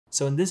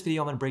So in this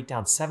video, I'm gonna break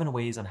down 7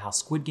 ways on how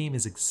Squid Game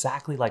is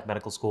exactly like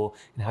medical school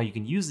and how you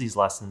can use these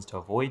lessons to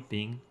avoid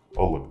being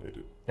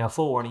eliminated. Now,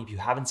 full warning, if you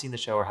haven't seen the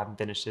show or haven't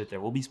finished it, there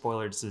will be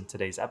spoilers in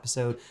today's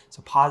episode.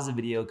 So pause the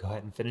video, go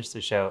ahead and finish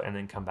the show, and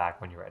then come back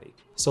when you're ready.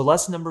 So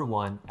lesson number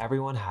 1,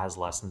 everyone has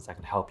lessons that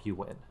can help you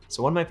win.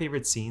 So one of my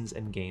favorite scenes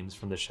and games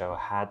from the show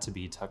had to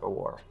be tug of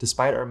war.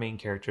 Despite our main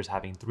characters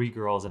having 3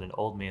 girls and an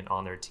old man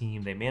on their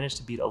team, they managed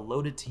to beat a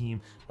loaded team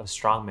of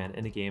strong men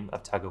in a game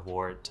of tug of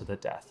war to the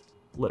death.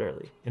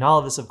 Literally. And all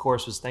of this, of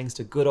course, was thanks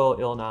to good old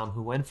Ilnam,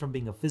 who went from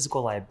being a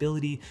physical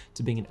liability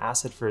to being an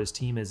asset for his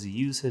team as he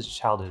used his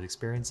childhood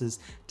experiences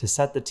to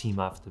set the team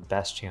up for the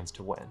best chance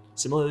to win.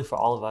 Similarly, for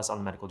all of us on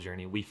the medical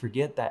journey, we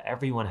forget that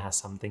everyone has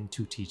something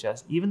to teach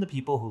us. Even the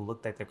people who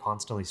look like they're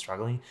constantly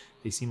struggling,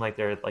 they seem like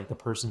they're like the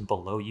person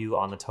below you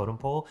on the totem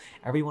pole.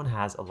 Everyone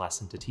has a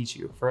lesson to teach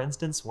you. For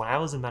instance, when I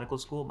was in medical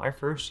school, my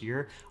first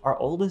year, our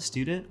oldest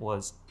student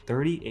was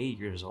 38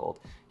 years old.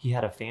 He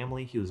had a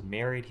family, he was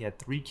married, he had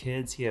 3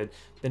 kids, he had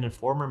been in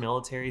former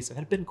military, so it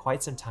had been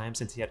quite some time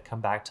since he had come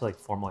back to like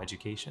formal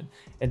education.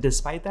 And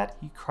despite that,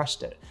 he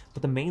crushed it.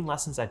 But the main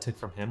lessons I took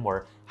from him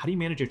were, how do you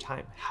manage your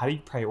time? How do you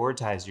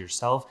prioritize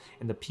yourself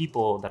and the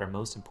people that are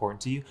most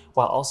important to you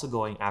while also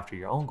going after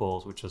your own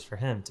goals, which was for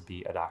him to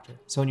be a doctor.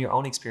 So in your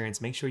own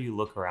experience, make sure you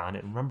look around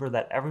and remember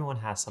that everyone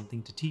has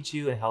something to teach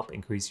you and help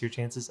increase your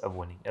chances of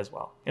winning as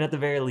well. And at the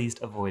very least,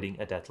 avoiding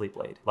a deathly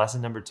blade.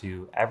 Lesson number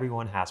 2,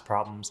 everyone has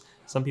problems.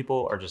 Some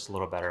people are just a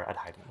little better at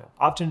hiding them.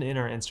 Often in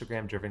our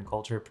Instagram-driven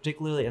culture,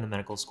 particularly in the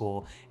medical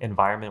school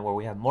environment where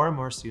we have more and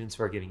more students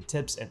who are giving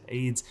tips and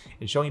aids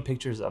and showing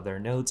pictures of their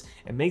notes,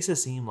 it makes it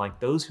seem like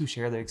those who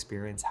share their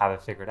experience have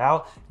it figured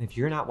out, and if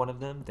you're not one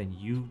of them, then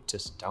you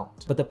just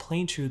don't. But the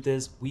plain truth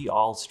is, we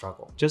all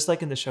struggle. Just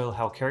like in the show,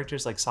 how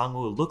characters like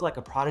Sangwoo look like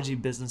a prodigy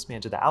businessman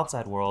to the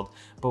outside world,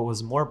 but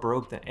was more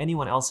broke than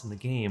anyone else in the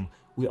game,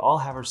 we all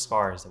have our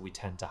scars that we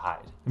tend to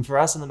hide. And for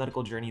us in the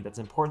medical journey, that's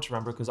important to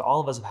remember because all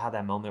of us have had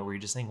that moment where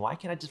you're just saying, why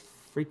can't I just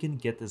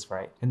freaking get this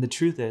right? And the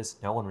truth is,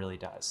 no one really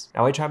does.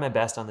 Now, I try my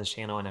best on this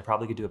channel and I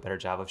probably could do a better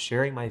job of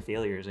sharing my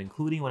failures,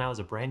 including when I was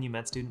a brand new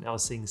med student, I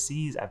was seeing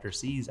C's after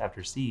C's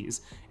after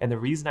C's. And the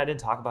reason I didn't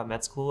talk about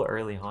med school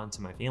early on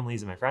to my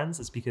families and my friends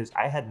is because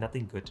I had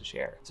nothing good to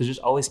share. So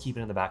just always keep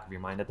it in the back of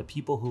your mind that the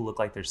people who look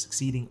like they're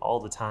succeeding all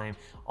the time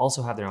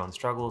also have their own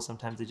struggles.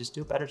 Sometimes they just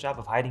do a better job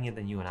of hiding it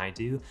than you and I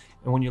do.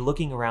 And when you're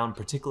looking around,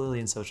 particularly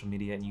in social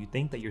media, and you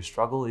think that your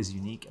struggle is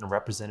unique and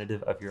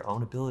representative of your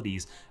own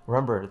abilities,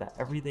 remember that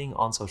everything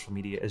on social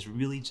media is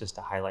really just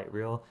a highlight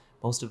reel.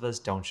 Most of us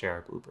don't share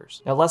our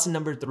bloopers. Now, lesson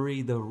number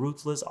 3, the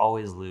ruthless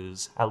always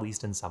lose, at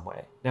least in some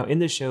way. Now, in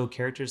the show,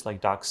 characters like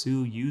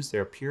Doksu use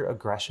their pure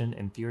aggression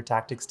and fear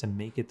tactics to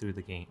make it through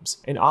the games,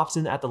 and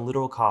often at the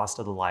literal cost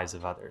of the lives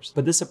of others.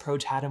 But this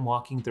approach had him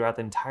walking throughout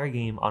the entire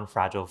game on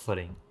fragile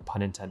footing,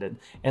 pun intended,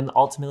 and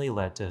ultimately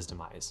led to his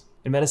demise.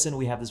 In medicine,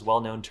 we have this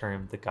well-known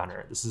term, the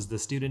gunner. This is the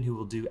student who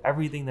will do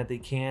everything that they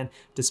can,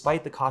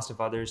 despite the cost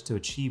of others, to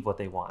achieve what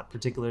they want,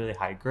 particularly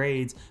high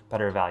grades,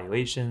 better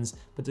evaluations.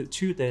 But the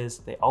truth is,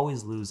 they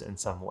always lose in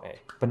some way.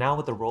 But now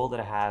with the role that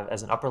I have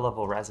as an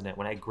upper-level resident,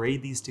 when I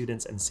grade these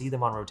students and see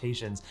them on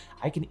rotations,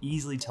 I can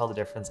easily tell the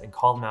difference and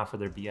call them out for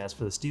their BS.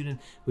 For the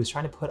student who is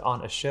trying to put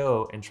on a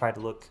show and try to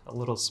look a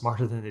little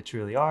smarter than they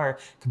truly are,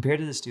 compared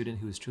to the student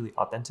who is truly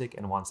authentic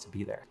and wants to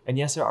be there. And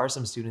yes, there are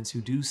some students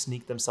who do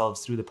sneak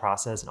themselves through the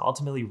process and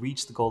ultimately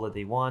reach the goal that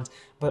they want,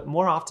 but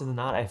more often than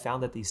not, I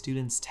found that these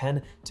students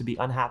tend to be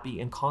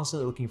unhappy and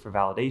constantly looking for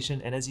validation,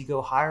 and as you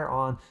go higher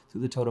on through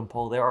the totem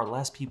pole, there are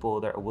less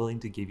people that are willing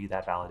to give you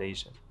that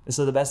validation. And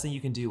so the best thing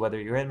you can do, whether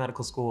you're in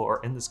medical school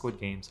or in the Squid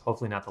Games,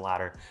 hopefully not the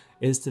latter,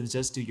 is to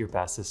just do your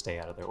best to stay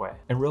out of their way.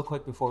 And real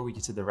quick, before we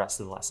get to the rest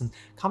of the lesson,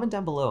 comment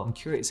down below. I'm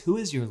curious, who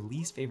is your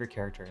least favorite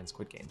character in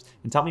Squid Games?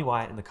 And tell me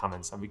why in the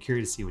comments. I'd be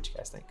curious to see what you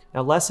guys think.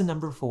 Now, lesson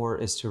number 4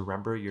 is to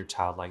remember your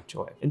childlike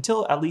joy.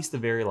 Until at least the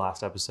very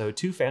last episode,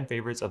 2 fan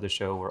favorites of the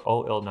show were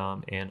Oh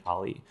Ilnam and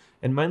Ali,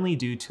 and mainly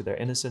due to their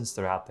innocence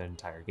throughout the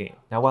entire game.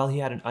 Now, while he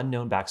had an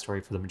unknown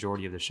backstory for the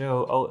majority of the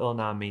show, Oh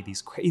Ilnam made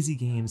these crazy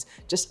games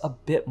just a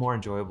bit more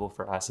enjoyable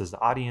for us as the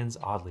audience,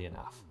 oddly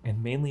enough.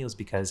 And mainly it was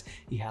because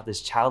he had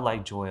this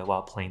childlike joy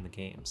while playing the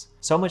games.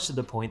 So much to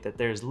the point that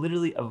there's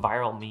literally a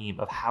viral meme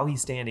of how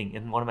he's standing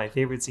in one of my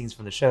favorite scenes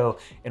from the show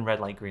in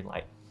red light, green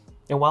light.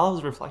 And while I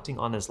was reflecting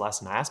on this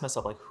lesson, I asked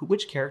myself, like,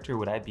 which character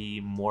would I be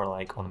more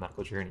like on the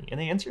medical journey? And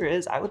the answer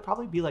is, I would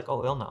probably be like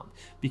Oh Ilnam,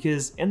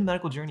 because in the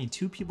medical journey,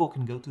 2 people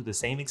can go through the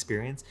same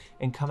experience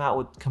and come out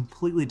with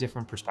completely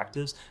different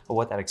perspectives of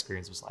what that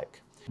experience was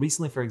like.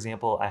 Recently, for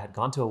example, I had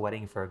gone to a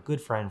wedding for a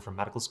good friend from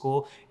medical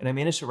school, and I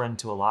managed to run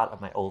into a lot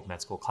of my old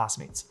med school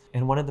classmates.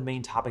 And one of the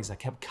main topics that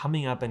kept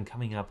coming up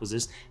was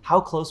just how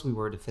close we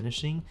were to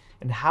finishing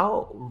and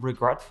how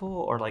regretful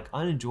or like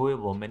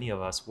unenjoyable many of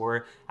us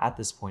were at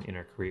this point in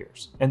our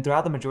careers. And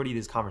throughout the majority of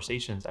these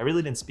conversations, I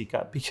really didn't speak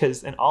up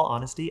because, in all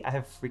honesty, I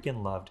have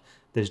freaking loved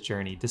this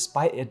journey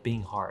despite it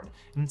being hard.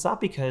 And it's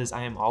not because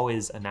I am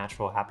always a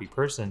natural happy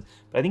person,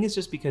 but I think it's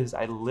just because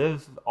I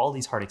live all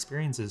these hard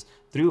experiences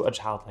through a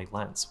childlike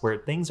lens where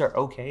things are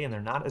okay and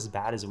they're not as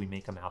bad as we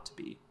make them out to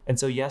be. And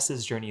so yes,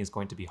 this journey is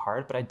going to be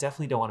hard, but I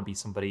definitely don't want to be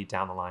somebody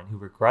down the line who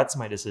regrets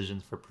my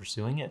decisions for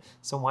pursuing it.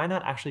 So why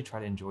not actually try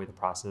to enjoy the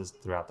process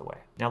throughout the way?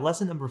 Now,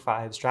 lesson number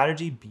 5,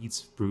 strategy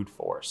beats brute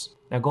force.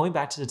 Now, going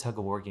back to the tug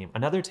of war game,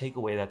 another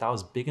takeaway that I thought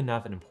was big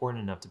enough and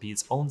important enough to be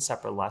its own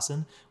separate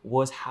lesson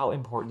was how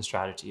important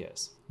strategy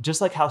is.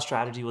 Just like how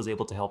strategy was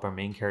able to help our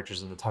main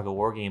characters in the tug of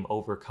war game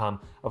overcome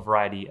a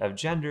variety of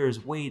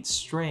genders, weight,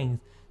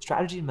 strength,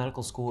 strategy in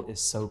medical school is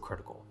so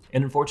critical.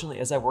 And unfortunately,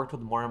 as I've worked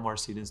with more and more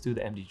students through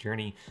the MD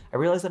journey, I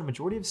realized that a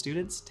majority of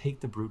students take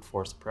the brute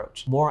force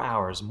approach. More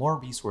hours, more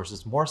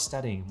resources, more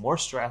studying, more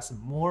stress,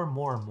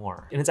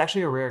 more. And it's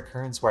actually a rare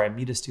occurrence where I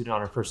meet a student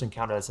on our first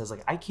encounter that says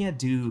like, I can't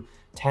do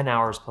 10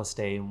 hours plus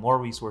day, more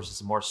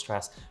resources, more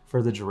stress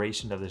for the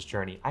duration of this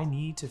journey. I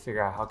need to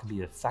figure out how I can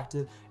be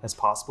effective as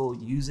possible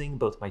using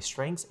both my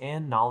strengths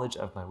and knowledge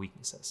of my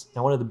weaknesses.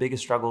 Now, one of the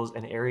biggest struggles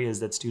and areas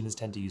that students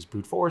tend to use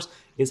brute force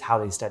is how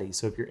they study.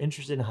 So if you're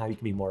interested in how you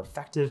can be more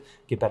effective,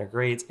 get better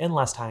grades in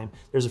less time,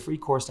 there's a free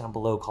course down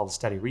below called the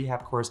Study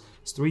Rehab course.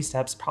 It's 3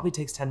 steps, probably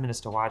takes 10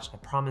 minutes to watch. I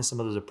promise some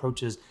of those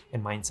approaches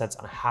and mindsets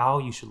on how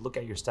you should look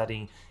at your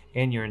studying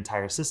and your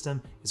entire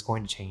system is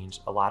going to change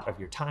a lot of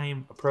your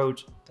time,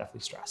 approach, definitely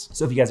stress.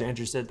 So if you guys are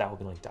interested, that will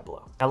be linked down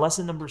below. Now,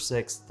 lesson number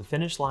 6, the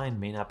finish line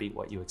may not be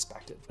what you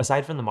expected.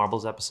 Aside from the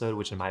marbles episode,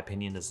 which in my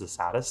opinion is the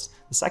saddest,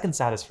 the second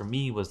saddest for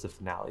me was the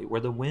finale, where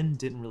the win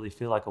didn't really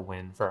feel like a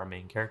win for our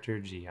main character,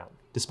 Ji-Hyun.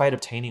 Despite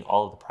obtaining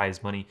all of the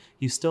prize money,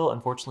 he's still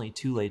unfortunately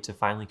too late to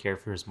finally care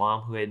for his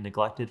mom, who had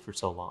neglected for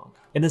so long.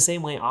 In the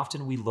same way,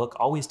 often we look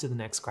always to the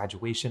next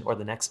graduation or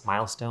the next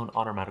milestone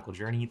on our medical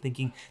journey,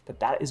 thinking that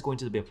that is going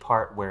to be a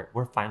part where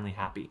we're finally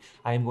happy.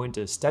 I am going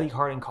to study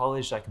hard in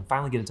college so I can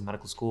finally get into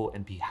medical school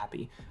and be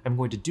happy. I'm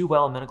going to do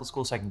well in medical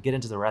school so I can get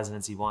into the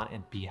residency want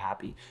and be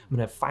happy. I'm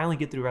going to finally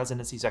get through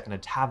residency so I can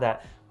have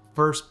that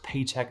first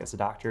paycheck as a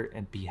doctor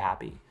and be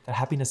happy. That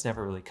happiness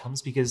never really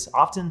comes because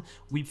often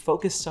we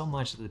focus so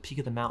much at the peak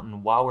of the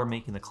mountain while we're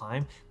making the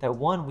climb that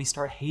 1, we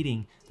start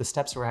hating the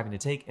steps we're having to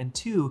take, and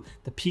 2,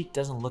 the peak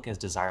doesn't look as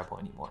desirable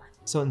anymore.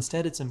 So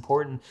instead, it's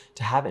important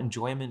to have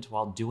enjoyment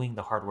while doing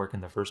the hard work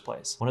in the first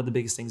place. One of the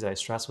biggest things that I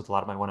stress with a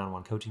lot of my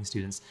one-on-one coaching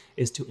students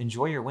is to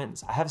enjoy your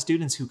wins. I have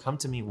students who come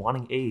to me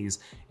wanting A's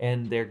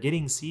and they're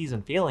getting C's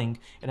and failing,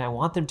 and I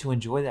want them to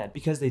enjoy that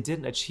because they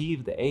didn't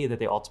achieve the A that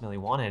they ultimately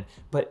wanted,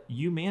 but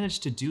you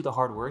managed to do the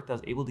hard work that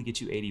was able to get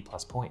you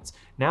 80+ points.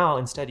 Now,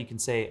 instead, you can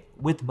say,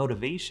 with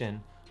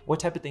motivation, what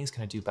type of things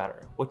can I do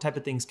better? What type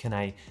of things can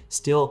I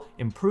still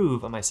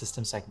improve on my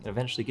system so I can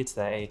eventually get to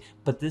that A?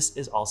 But this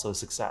is also a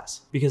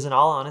success. Because in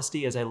all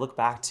honesty, as I look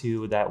back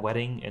to that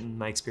wedding and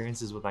my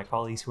experiences with my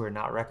colleagues who are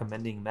not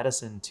recommending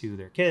medicine to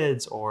their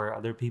kids or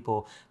other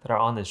people that are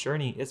on this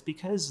journey, it's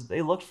because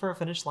they looked for a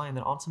finish line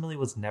that ultimately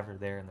was never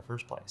there in the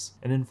first place.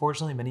 And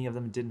unfortunately, many of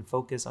them didn't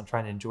focus on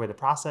trying to enjoy the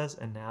process,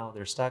 and now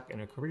they're stuck in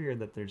a career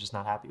that they're just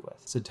not happy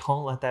with. So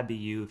don't let that be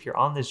you. If you're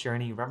on this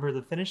journey, remember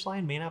the finish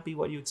line may not be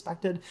what you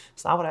expected.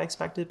 It's not what I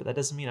expected, but that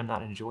doesn't mean I'm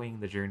not enjoying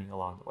the journey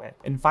along the way.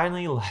 And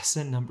finally,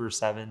 lesson number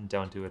 7,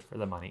 don't do it for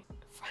the money.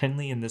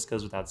 Finally, and this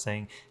goes without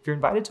saying, if you're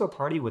invited to a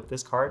party with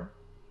this card,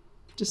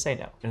 just say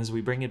no. And as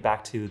we bring it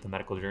back to the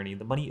medical journey,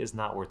 the money is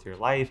not worth your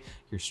life,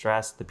 your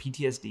stress, the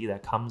PTSD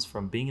that comes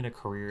from being in a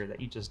career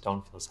that you just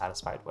don't feel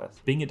satisfied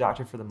with. Being a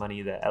doctor for the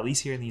money that, at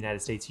least here in the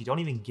United States, you don't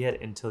even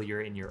get until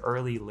you're in your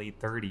early,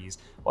 late 30s,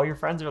 while your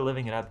friends are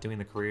living it up doing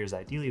the careers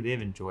ideally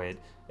they've enjoyed,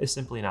 is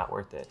simply not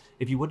worth it.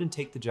 If you wouldn't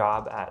take the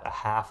job at a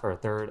half or a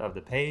third of the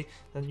pay,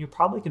 then you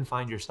probably can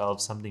find yourself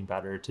something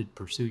better to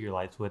pursue your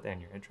life with and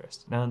your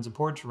interest. Now, it's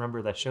important to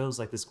remember that shows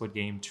like the Squid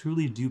Game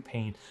truly do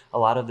paint a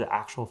lot of the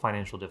actual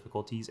financial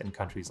difficulties in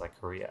countries like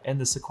Korea.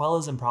 And the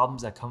sequelas and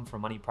problems that come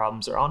from money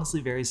problems are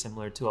honestly very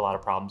similar to a lot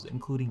of problems,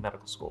 including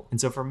medical school. And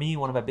so for me,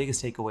 one of my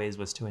biggest takeaways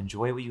was to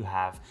enjoy what you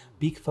have,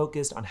 be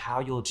focused on how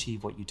you'll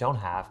achieve what you don't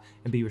have,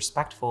 and be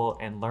respectful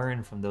and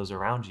learn from those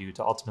around you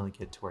to ultimately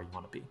get to where you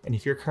want to be. And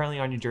if you're currently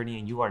on your journey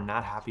and you are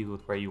not happy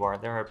with where you are,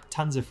 there are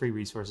tons of free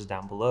resources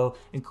down below,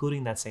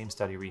 including that same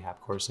Study Rehab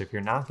course. So if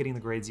you're not getting the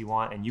grades you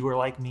want and you are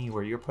like me,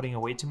 where you're putting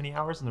away too many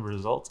hours and the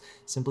results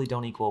simply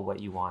don't equal what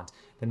you want,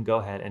 then go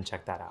ahead and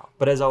check that out.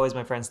 But as always,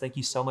 my friends, thank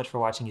you so much for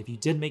watching. If you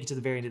did make it to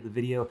the very end of the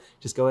video,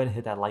 just go ahead and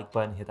hit that like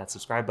button, hit that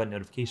subscribe button,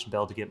 notification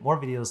bell to get more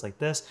videos like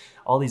this.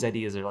 All these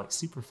ideas are like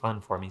super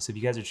fun for me. So if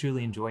you guys are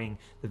truly enjoying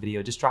the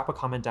video, just drop a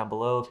comment down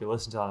below. If you're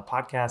listening to it on a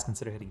podcast,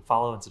 consider hitting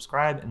follow and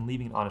subscribe and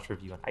leaving an honest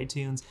review on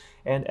iTunes.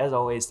 And as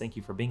always, thank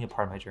you for being a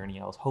part of my journey.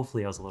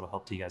 Hopefully I was a little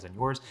help to you guys on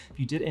yours. If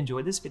you did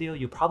enjoy this video,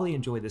 you'll probably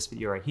enjoy this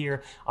video right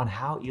here on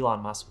how Elon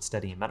Musk would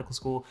study in medical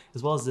school,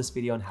 as well as this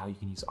video on how you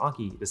can use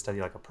Anki to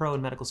study like a pro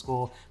in medical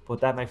school. But with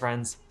that, my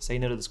friends, say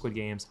no to the Squid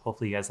Games.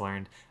 Hopefully you guys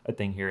learned a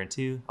thing here and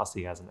two. I'll see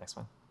you guys in the next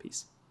one.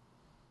 Peace.